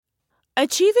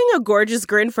Achieving a gorgeous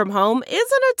grin from home isn't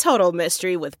a total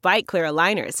mystery with Bite Clear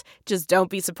aligners. Just don't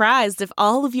be surprised if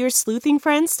all of your sleuthing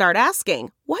friends start asking,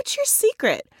 "What's your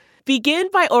secret?" Begin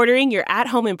by ordering your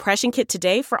at-home impression kit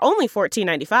today for only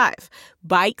 $14.95.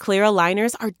 Bite Clear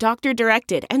aligners are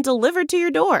doctor-directed and delivered to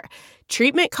your door.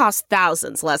 Treatment costs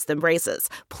thousands less than braces.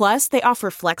 Plus, they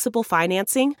offer flexible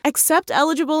financing, accept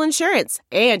eligible insurance,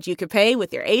 and you can pay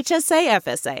with your HSA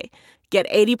FSA. Get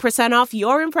 80% off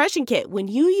your impression kit when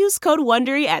you use code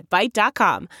WONDERY at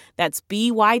Byte.com. That's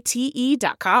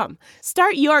BYTE.com.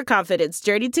 Start your confidence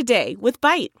journey today with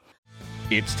Byte.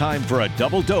 It's time for a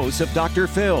double dose of Dr.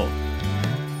 Phil.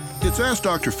 It's Ask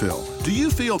Dr. Phil. Do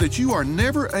you feel that you are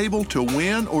never able to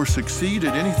win or succeed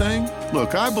at anything?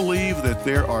 Look, I believe that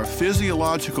there are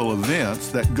physiological events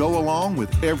that go along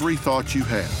with every thought you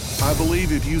have. I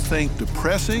believe if you think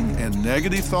depressing and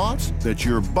negative thoughts, that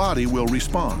your body will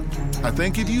respond. I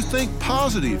think if you think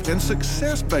positive and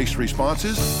success-based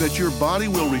responses, that your body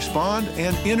will respond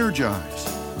and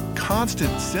energize.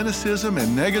 Constant cynicism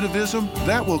and negativism,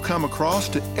 that will come across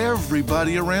to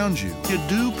everybody around you. You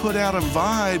do put out a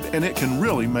vibe, and it can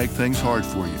really make things hard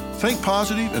for you. Think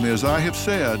positive, and as I have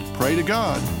said, pray to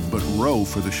God, but row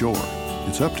for the shore.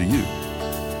 It's up to you.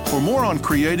 For more on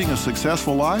creating a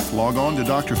successful life, log on to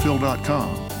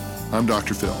drphil.com. I'm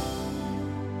Dr. Phil.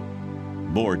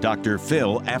 More Dr.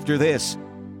 Phil after this.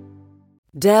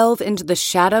 Delve into the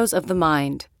shadows of the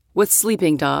mind with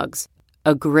Sleeping Dogs,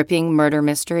 a gripping murder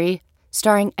mystery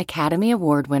starring Academy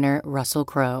Award winner Russell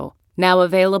Crowe. Now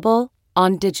available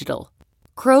on digital.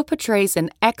 Crowe portrays an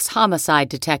ex-homicide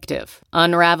detective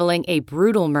unraveling a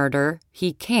brutal murder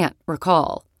he can't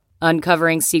recall.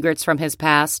 Uncovering secrets from his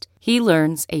past, he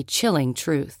learns a chilling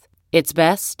truth. It's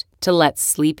best to let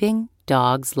sleeping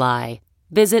dogs lie.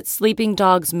 Visit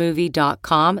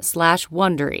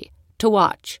sleepingdogsmovie.com/Wondery to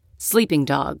watch Sleeping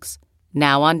Dogs,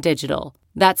 now on digital.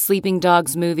 That's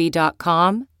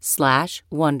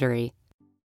sleepingdogsmovie.com/Wondery.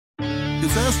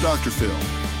 It's Ask Dr. Phil.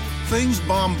 Things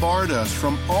bombard us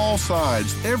from all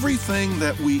sides. Everything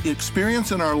that we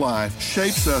experience in our life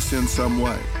shapes us in some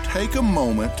way. Take a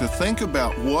moment to think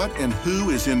about what and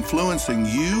who is influencing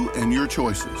you and your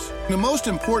choices. The most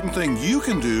important thing you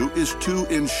can do is to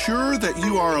ensure that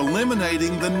you are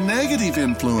eliminating the negative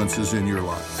influences in your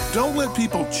life. Don't let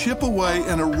people chip away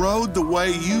and erode the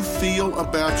way you feel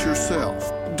about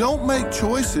yourself. Don't make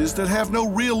choices that have no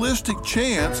realistic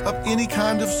chance of any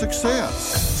kind of success.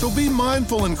 So be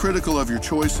mindful and critical of your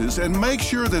choices and make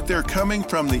sure that they're coming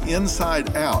from the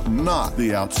inside out, not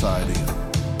the outside in.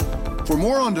 For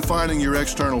more on defining your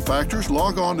external factors,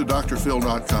 log on to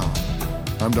drphil.com.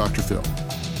 I'm Dr. Phil.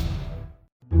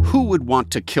 Who would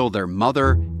want to kill their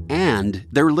mother and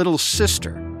their little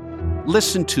sister?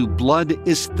 Listen to Blood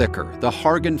is Thicker, the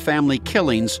Hargan family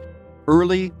killings,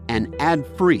 early and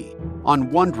ad-free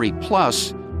on Wondery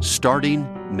Plus starting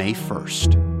May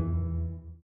 1st.